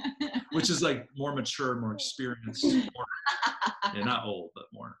 Which is like more mature, more experienced, not old, but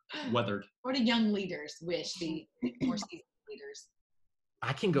more weathered. What do young leaders wish, the more seasoned leaders?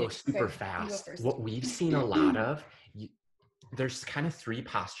 I can go super fast. What we've seen a lot of, there's kind of three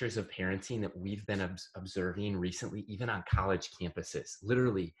postures of parenting that we've been observing recently, even on college campuses,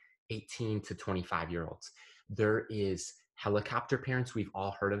 literally 18 to 25-year-olds. There is helicopter parents. We've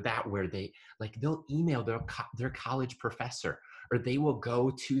all heard of that, where they'll email their college professor, or they will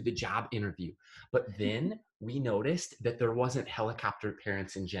go to the job interview. But then we noticed that there wasn't helicopter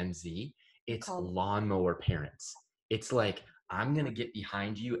parents in Gen Z. It's lawnmower parents. It's like, I'm going to get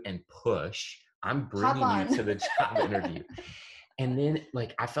behind you and push. I'm bringing you to the job interview. And then,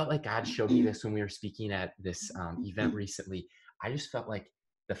 like, I felt like God showed me this when we were speaking at this event recently. I just felt like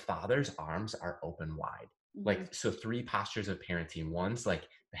the father's arms are open wide. Like, so three postures of parenting. One's like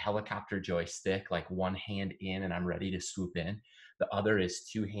the helicopter joystick, like one hand in and I'm ready to swoop in. The other is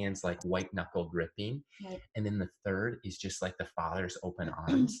two hands, like white knuckle gripping. Right. And then the third is just like the father's open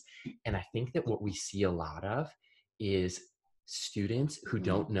arms. And I think that what we see a lot of is students who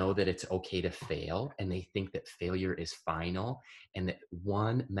don't know that it's okay to fail, and they think that failure is final, and that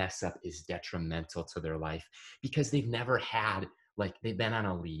one mess up is detrimental to their life because they've never had, like, they've been on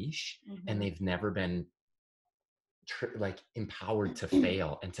a leash and they've never been empowered to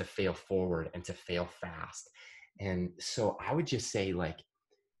fail and to fail forward and to fail fast. And so I would just say, like,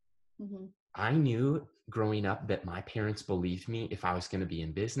 I knew growing up that my parents believed me if I was going to be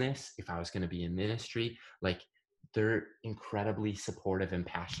in business, if I was going to be in ministry. Like, they're incredibly supportive and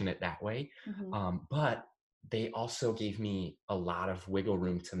passionate that way. But they also gave me a lot of wiggle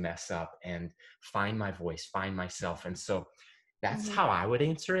room to mess up and find my voice, find myself. And so that's how I would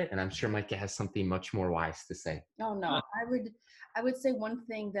answer it. And I'm sure Micah has something much more wise to say. Oh, no, I would say one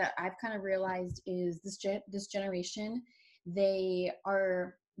thing that I've kind of realized is this generation, they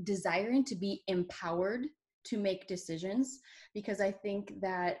are desiring to be empowered to make decisions, because I think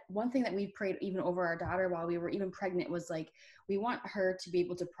that one thing that we prayed even over our daughter while we were even pregnant was, like, we want her to be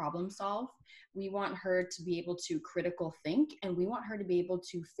able to problem solve. We want her to be able to critical think, and we want her to be able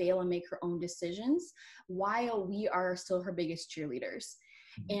to fail and make her own decisions while we are still her biggest cheerleaders.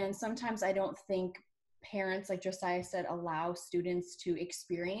 And sometimes I don't think parents, like Josiah said, allow students to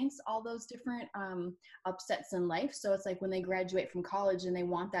experience all those different upsets in life. So it's like when they graduate from college and they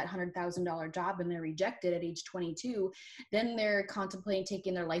want that $100,000 job and they're rejected at age 22, then they're contemplating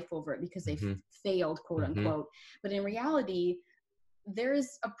taking their life over it because they failed, quote unquote. But in reality,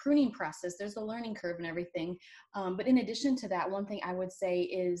 there's a pruning process, there's a learning curve and everything. But in addition to that, one thing I would say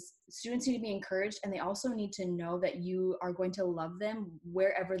is students need to be encouraged, and they also need to know that you are going to love them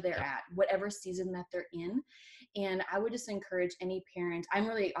wherever they're at, whatever season that they're in. And I would just encourage any parent, I'm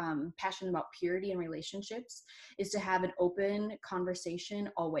really passionate about purity in relationships, is to have an open conversation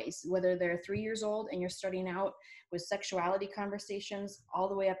always, whether they're 3 years old and you're starting out with sexuality conversations all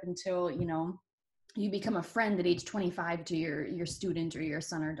the way up until, you know, you become a friend at age 25 to your student or your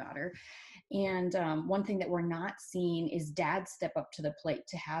son or daughter. And one thing that we're not seeing is dads step up to the plate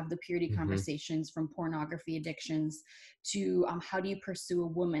to have the purity conversations, from pornography addictions to how do you pursue a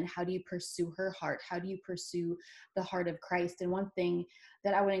woman? How do you pursue her heart? How do you pursue the heart of Christ? And one thing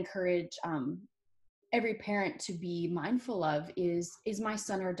that I would encourage every parent to be mindful of is my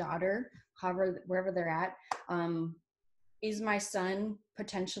son or daughter, wherever they're at, is my son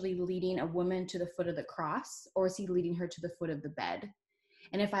potentially leading a woman to the foot of the cross, or is he leading her to the foot of the bed?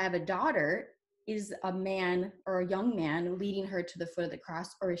 And if I have a daughter, is a man or a young man leading her to the foot of the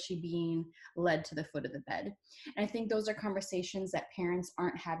cross, or is she being led to the foot of the bed? And I think those are conversations that parents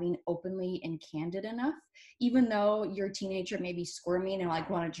aren't having openly and candid enough, even though your teenager may be squirming and like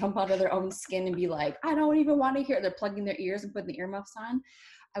want to jump out of their own skin and be like, I don't even want to hear. They're plugging their ears and putting the earmuffs on.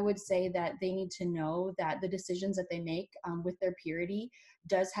 I would say that they need to know that the decisions that they make with their purity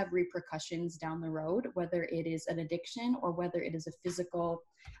does have repercussions down the road, whether it is an addiction or whether it is a physical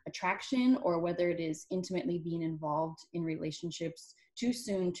attraction or whether it is intimately being involved in relationships too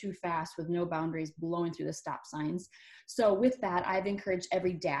soon, too fast, with no boundaries, blowing through the stop signs. So with that, I've encouraged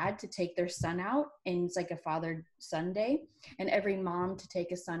every dad to take their son out, and it's like a father-son day, and every mom to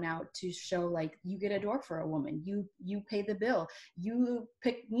take a son out to show, like, you get a door for a woman, you pay the bill, you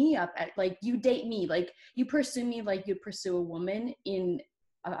pick me up, at, like, you date me, like, you pursue me like you'd pursue a woman in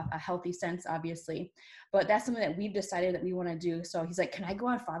a healthy sense, obviously. But that's something that we've decided that we want to do. So he's like, can I go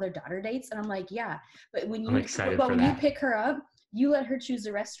on father-daughter dates? And I'm like, yeah, but when you pick her up, you let her choose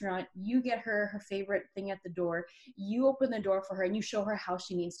the restaurant, you get her favorite thing at the door, you open the door for her, and you show her how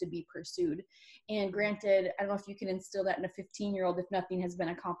she needs to be pursued. And granted, I don't know if you can instill that in a 15-year-old if nothing has been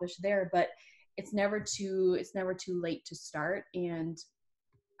accomplished there, but it's never too late to start. And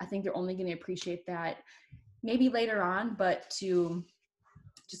I think they're only going to appreciate that maybe later on, but to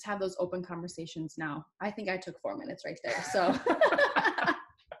just have those open conversations now. I think I took 4 minutes right there. So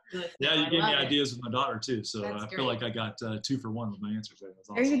Yeah, you I gave me love it. ideas with my daughter too, so That's I feel great. like I got 2 for 1 with my answers there. That's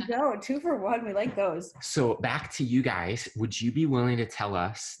There awesome. you go. 2 for 1. We like those. So back to you guys. Would you be willing to tell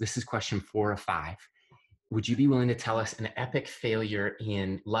us, this is question 4 of 5, would you be willing to tell us an epic failure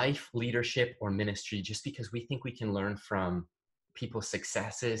in life, leadership, or ministry, just because we think we can learn from people's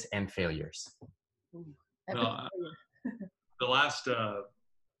successes and failures? Well, the last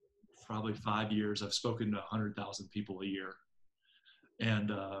probably 5 years, I've spoken to 100,000 people a year.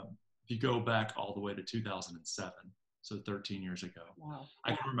 And if you go back all the way to 2007, so 13 years ago, Wow.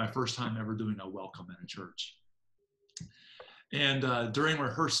 I can remember my first time ever doing a welcome in a church. And during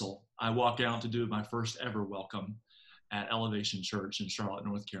rehearsal, I walk out to do my first ever welcome at Elevation Church in Charlotte,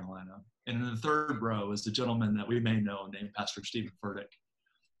 North Carolina. And in the third row is the gentleman that we may know named Pastor Stephen Furtick,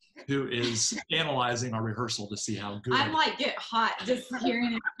 who is analyzing our rehearsal to see how good. I'm like, get hot just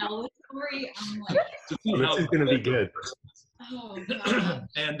hearing him tell the story. I'm like, This is going to be good. oh, God.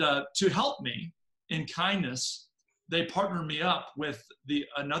 And to help me in kindness, they partnered me up with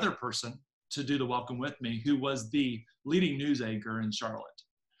another person to do the welcome with me, who was the leading news anchor in Charlotte.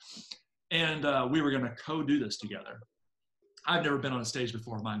 And we were going to co-do this together. I've never been on a stage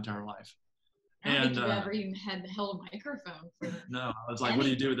before in my entire life. I don't And think you ever even had held a microphone for no, I was like, what do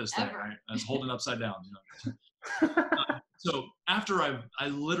you do with this thing? Ever. Right? I was holding it upside down. You know? So after I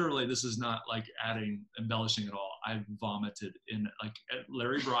literally, this is not like embellishing at all. I vomited in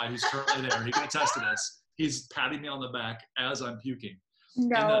Larry Bry, who's currently there. He can attest to this. He's patting me on the back as I'm puking.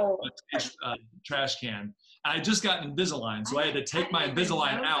 No. In the trash can. I had just gotten Invisalign, so I had to take my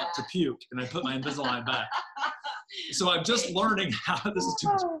Invisalign out to puke, and I put my Invisalign back. So I'm just learning how this is too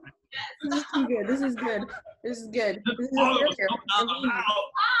much. This is too good. This is good. This is good. This is Oh,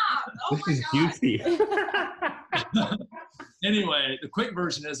 This is juicy. Anyway, the quick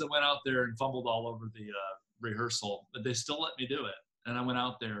version is I went out there and fumbled all over the rehearsal, but they still let me do it. And I went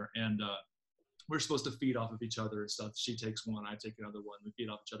out there, and we're supposed to feed off of each other and stuff. She takes one, I take another one. We feed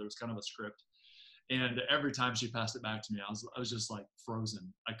off each other. It was kind of a script. And every time she passed it back to me, I was just like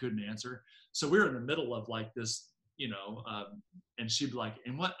frozen. I couldn't answer. So we were in the middle of like this, and she'd be like,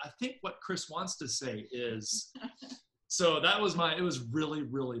 and what Chris wants to say is, so that was it was really,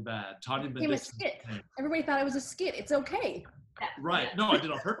 really bad. Tanya It became a skit. Everybody thought it was a skit. It's okay. Right. No, I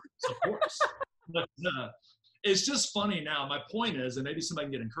did on purpose, of course. But it's just funny now. My point is, and maybe somebody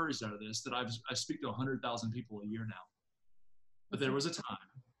can get encouraged out of this, that I speak to 100,000 people a year now. But there was a time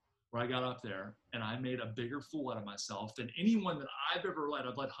where I got up there and I made a bigger fool out of myself than anyone that I've ever led.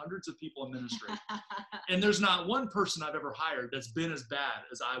 I've led hundreds of people in ministry. And there's not one person I've ever hired that's been as bad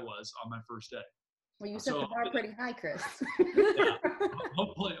as I was on my first day. Well, you set the bar pretty high, Chris. Yeah,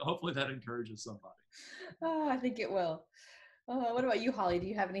 hopefully that encourages somebody. Oh, I think it will. What about you, Holly? Do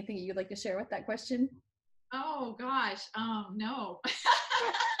you have anything you'd like to share with that question? Oh gosh, no.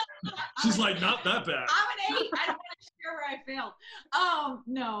 She's like, not that bad. I'm an 8. I don't want to share where I failed.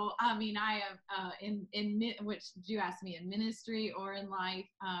 No. I mean, I am in which you asked me in ministry or in life.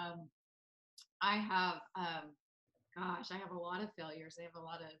 I have, I have a lot of failures. I have a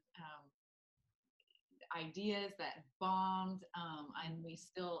lot of ideas that bombed, and we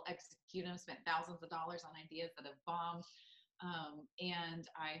still execute them. Spent thousands of dollars on ideas that have bombed. And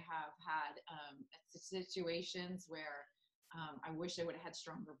I have had situations where I wish I would have had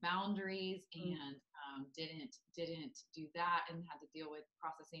stronger boundaries and didn't do that, and had to deal with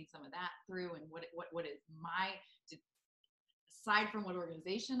processing some of that through, and what is aside from what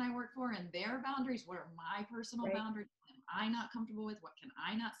organization I work for and their boundaries, what are my personal boundaries? What am I not comfortable with? What can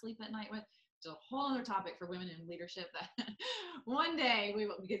I not sleep at night with? It's a whole other topic for women in leadership that one day we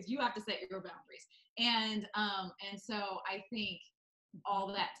will, because you have to set your boundaries. And so I think all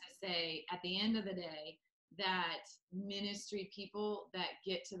that to say, at the end of the day, that ministry people that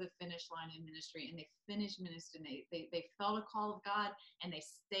get to the finish line in ministry and they finish ministry and they felt a call of God and they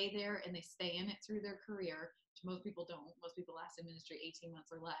stay there and they stay in it through their career, which most people don't. Most people last in ministry 18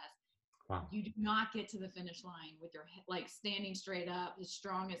 months or less. Wow. You do not get to the finish line with your like standing straight up, as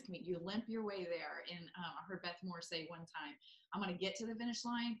strong as can be. You limp your way there. And I heard Beth Moore say one time, I'm going to get to the finish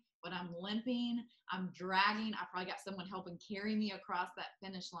line, but I'm limping, I'm dragging. I probably got someone helping carry me across that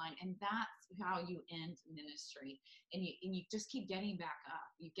finish line. And that's how you end ministry. And you just keep getting back up.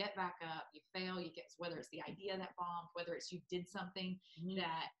 You get back up, you fail, you get, whether it's the idea that bombed, whether it's you did something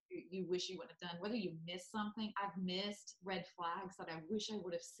that you wish you would have done, whether you missed something. I've missed red flags that I wish I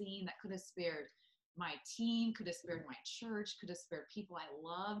would have seen that could have spared my team, could have spared my church, could have spared people I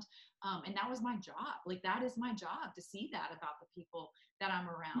loved. And that was my job. Like, that is my job, to see that about the people that I'm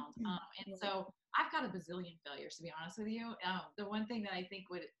around. And so I've got a bazillion failures, to be honest with you. The one thing that I think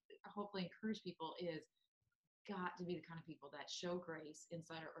would hopefully encourage people is got to be the kind of people that show grace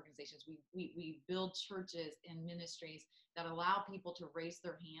inside our organizations. We build churches and ministries that allow people to raise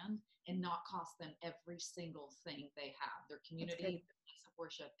their hand and not cost them every single thing they have, their community, their place of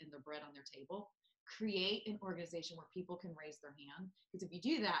worship, and their bread on their table. Create an organization where people can raise their hand, because if you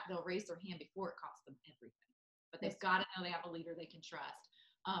do that, they'll raise their hand before it costs them everything. But they've got to know they have a leader they can trust.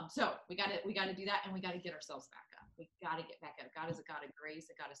 So we got to do that, and we got to get ourselves back up. We got to get back up. God is a God of grace,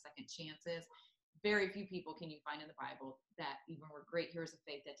 a God of second chances. Very few people can you find in the Bible that even were great heroes of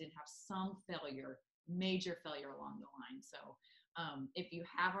faith that didn't have some failure, major failure along the line. So if you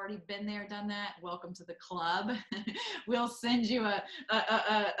have already been there, done that, welcome to the club. We'll send you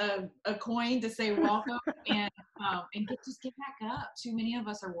a coin to say welcome, and just get back up. Too many of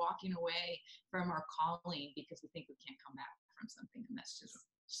us are walking away from our calling because we think we can't come back from something, and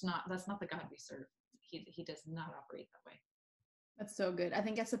that's not the God we serve. He does not operate that way. That's so good. I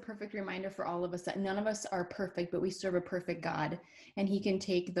think that's a perfect reminder for all of us that none of us are perfect, but we serve a perfect God, and he can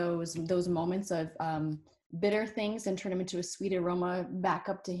take those moments of bitter things and turn them into a sweet aroma back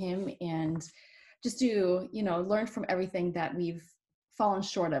up to him, and just to, learn from everything that we've fallen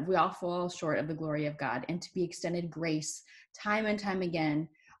short of. We all fall short of the glory of God, and to be extended grace time and time again.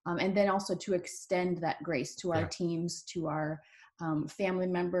 And then also to extend that grace to our teams, to our family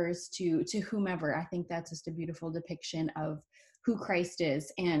members, to whomever. I think that's just a beautiful depiction of who Christ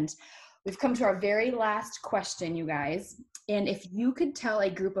is. And we've come to our very last question, you guys. And if you could tell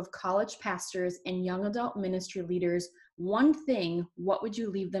a group of college pastors and young adult ministry leaders one thing, what would you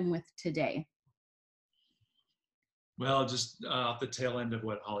leave them with today? Well, just off the tail end of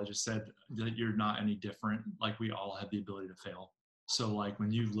what Holly just said, that you're not any different. Like, we all have the ability to fail. So like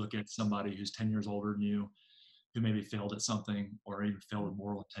when you look at somebody who's 10 years older than you, who maybe failed at something, or even failed with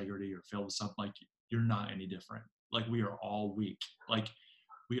moral integrity, or failed with something, like, you're not any different. Like, we are all weak. Like,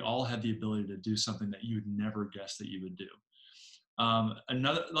 we all have the ability to do something that you would never guess that you would do.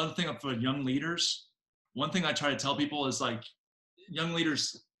 Another thing for young leaders, one thing I try to tell people is, like, young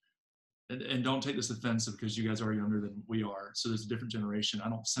leaders, and don't take this offensive because you guys are younger than we are, so there's a different generation. I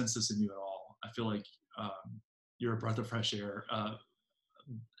don't sense this in you at all. I feel like you're a breath of fresh air.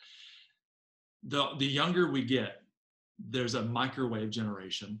 The younger we get, there's a microwave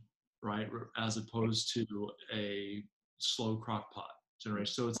generation, right? As opposed to a slow crock pot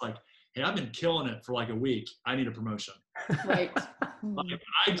generation. So it's like, hey, I've been killing it for like a week. I need a promotion. Right. Like,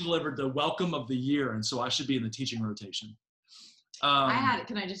 I delivered the welcome of the year, and so I should be in the teaching rotation.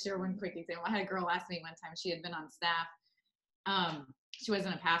 Can I just share one quick example? I had a girl ask me one time, she had been on staff. She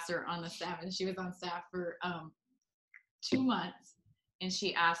wasn't a pastor on the staff, and she was on staff for 2 months, and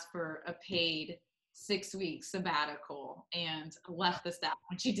she asked for a paid 6-week sabbatical and left the staff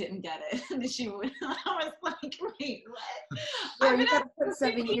when she didn't get it. And I was like, wait, what? I've been at for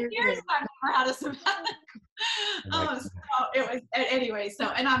 7 years. I've never had a sabbatical. So it was, anyway,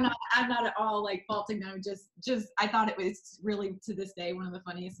 and I'm not at all like faulting them. Just I thought it was really, to this day, one of the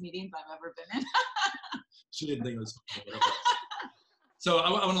funniest meetings I've ever been in. She didn't think it was funny. So I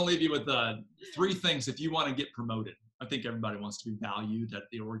want to leave you with 3 things if you want to get promoted. I think everybody wants to be valued at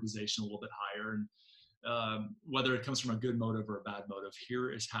the organization a little bit higher, and whether it comes from a good motive or a bad motive,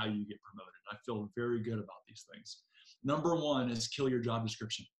 here is how you get promoted. I feel very good about these things. Number 1 is kill your job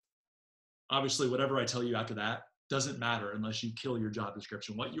description. Obviously, whatever I tell you after that doesn't matter unless you kill your job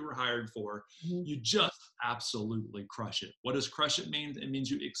description. What you were hired for, you just absolutely crush it. What does crush it mean? It means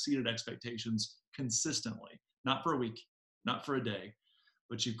you exceeded expectations consistently, not for a week, not for a day,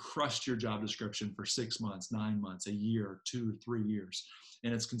 but you crushed your job description for 6 months, 9 months, a year, 2 or 3 years,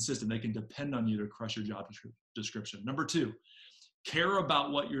 and it's consistent. They can depend on you to crush your job description. Number 2, care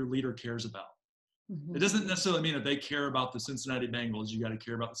about what your leader cares about. It doesn't necessarily mean if they care about the Cincinnati Bengals, you got to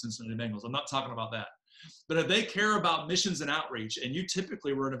care about the Cincinnati Bengals. I'm not talking about that. But if they care about missions and outreach, and you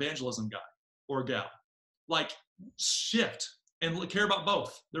typically were an evangelism guy or gal, like, shift and care about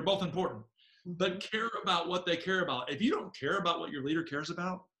both. They're both important. But care about what they care about. If you don't care about what your leader cares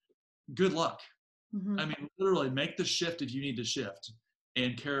about, good luck. I mean, literally make the shift if you need to shift,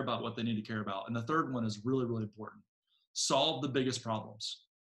 and care about what they need to care about. And the third one is really, really important. Solve the biggest problems.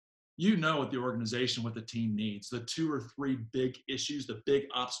 You know what the organization, what the team needs, the 2 or 3 big issues, the big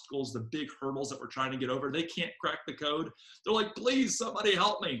obstacles, the big hurdles that we're trying to get over. They can't crack the code. They're like, please, somebody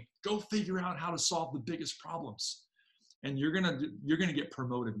help me. Go figure out how to solve the biggest problems. And you're gonna get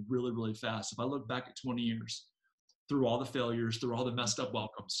promoted really, really fast. If I look back at 20 years, through all the failures, through all the messed up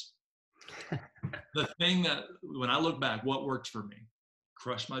welcomes, the thing that, when I look back, what worked for me?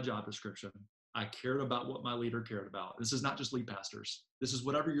 Crush my job description. I cared about what my leader cared about. This is not just lead pastors. This is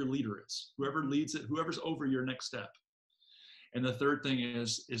whatever your leader is, whoever leads it, whoever's over your next step. And the third thing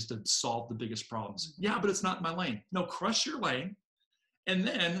is to solve the biggest problems. Yeah, but it's not my lane. No, crush your lane and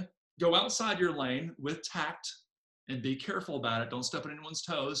then go outside your lane with tact and be careful about it. Don't step on anyone's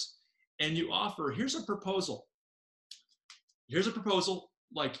toes. And you offer, here's a proposal.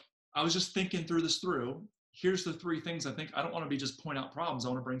 Like, I was just thinking this through. Here's the 3 things I think. I don't want to be just point out problems. I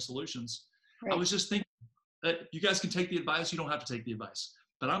want to bring solutions. Right. I was just thinking that you guys can take the advice. You don't have to take the advice.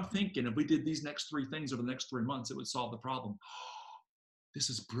 But I'm thinking if we did these next 3 things over the next 3 months, it would solve the problem. This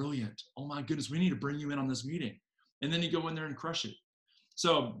is brilliant. Oh my goodness, we need to bring you in on this meeting. And then you go in there and crush it.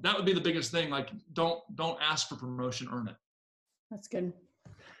 So that would be the biggest thing. Like, don't ask for promotion, earn it. That's good.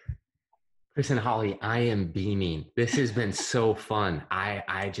 Chris and Holly, I am beaming. This has been so fun.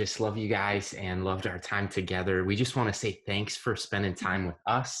 I just love you guys and loved our time together. We just want to say thanks for spending time with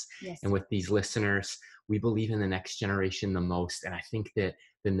us and with these listeners. We believe in the next generation the most. And I think that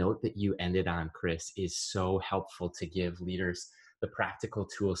the note that you ended on, Chris, is so helpful to give leaders the practical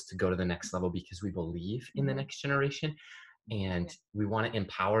tools to go to the next level, because we believe in the next generation and we want to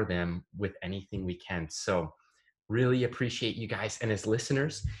empower them with anything we can. So really appreciate you guys. And as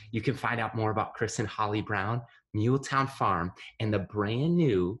listeners, you can find out more about Chris and Holly Brown, Muletown Farm, and the brand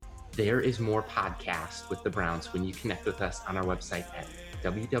new There Is More podcast with the Browns when you connect with us on our website at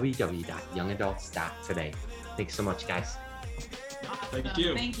www.youngadults.today. Thanks so much, guys. Awesome. Thank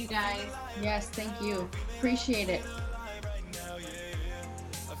you. Thank you, guys. Yes, thank you. Appreciate it.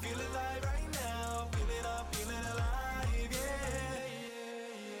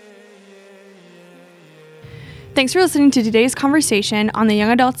 Thanks for listening to today's conversation on the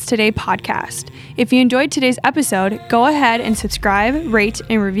Young Adults Today podcast. If you enjoyed today's episode, go ahead and subscribe, rate,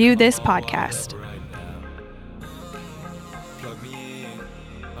 and review this podcast.